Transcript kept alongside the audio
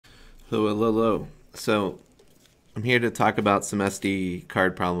Hello, hello, hello. So I'm here to talk about some SD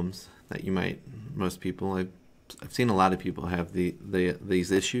card problems that most people, I've seen a lot of people have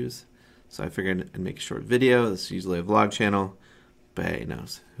these issues. So I figured I'd make a short video. This is usually a vlog channel, but hey,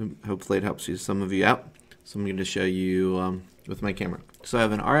 hopefully it helps some of you out. So I'm going to show you with my camera. So I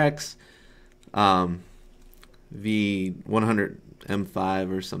have an RX V100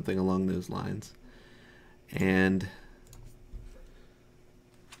 M5 or something along those lines, and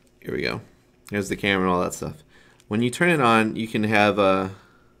here we go. Here's the camera and all that stuff. When you turn it on, you can have a...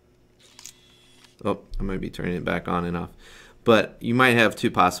 Oh, I might be turning it back on and off. But you might have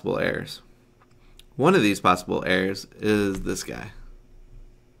two possible errors. One of these possible errors is this guy.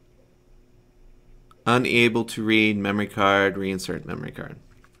 Unable to read memory card, reinsert memory card.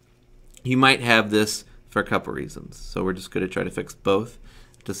 You might have this for a couple reasons. So we're just going to try to fix both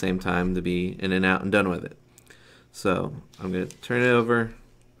at the same time to be in and out and done with it. So I'm going to turn it over.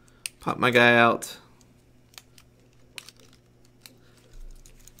 Pop my guy out.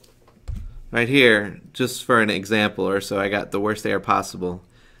 Right here, just for an example, or so I got the worst error possible.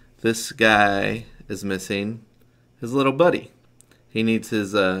 This guy is missing his little buddy. He needs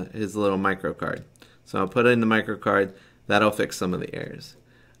his little micro card. So I'll put in the micro card. That'll fix some of the errors.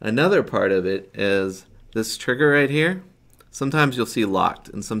 Another part of it is this trigger right here. Sometimes you'll see locked,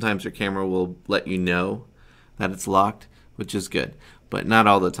 and sometimes your camera will let you know that it's locked, which is good. But not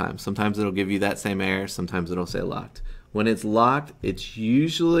all the time. Sometimes it'll give you that same error, sometimes it'll say locked. When it's locked, it's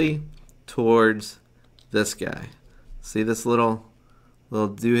usually towards this guy. See this little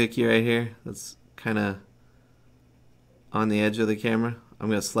doohickey right here? That's kind of on the edge of the camera. I'm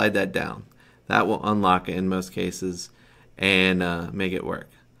going to slide that down. That will unlock it in most cases and make it work.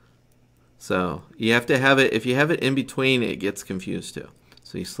 So you have to have it, if you have it in between, it gets confused too.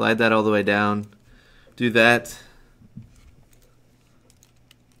 So you slide that all the way down, do that.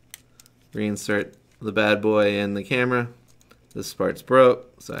 Reinsert the bad boy in the camera. This part's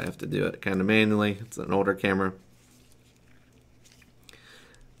broke, so I have to do it kind of manually. It's an older camera.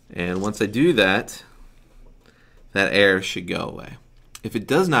 And once I do that, that error should go away. If it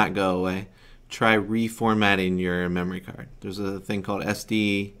does not go away, try reformatting your memory card. There's a thing called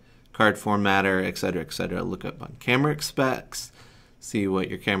SD card formatter, etc., etc. Look up on camera specs, see what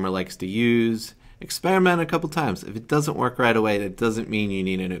your camera likes to use. Experiment a couple times. If it doesn't work right away, that doesn't mean you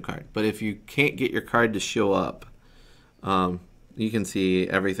need a new card. But if you can't get your card to show up, you can see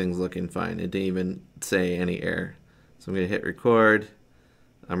everything's looking fine. It didn't even say any error. So I'm going to hit record.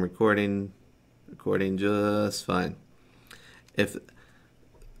 I'm recording just fine. If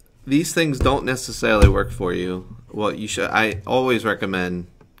these things don't necessarily work for you, well, I always recommend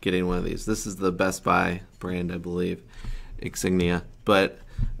getting one of these. This is the Best Buy brand, I believe, Insignia. But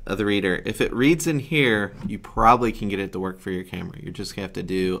the reader, if it reads in here, you probably can get it to work for your camera. You just have to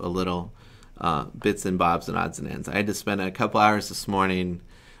do a little bits and bobs and odds and ends. I had to spend a couple hours this morning.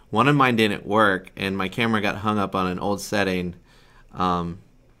 One of mine didn't work, and my camera got hung up on an old setting, and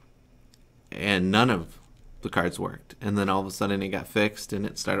none of the cards worked. And then all of a sudden it got fixed and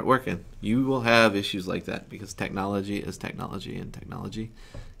it started working. You will have issues like that because technology is technology, and technology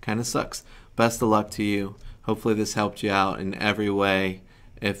kind of sucks. Best of luck to you. Hopefully this helped you out in every way.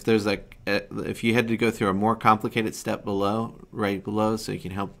 If there's if you had to go through a more complicated step right below, so you can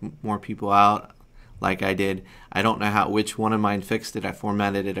help more people out, like I did. I don't know which one of mine fixed it. I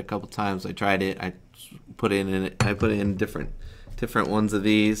formatted it a couple times. I tried it. I put in different ones of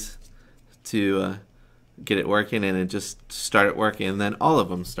these to get it working, and it just started working. And then all of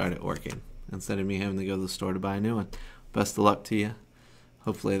them started working instead of me having to go to the store to buy a new one. Best of luck to you.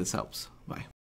 Hopefully this helps. Bye.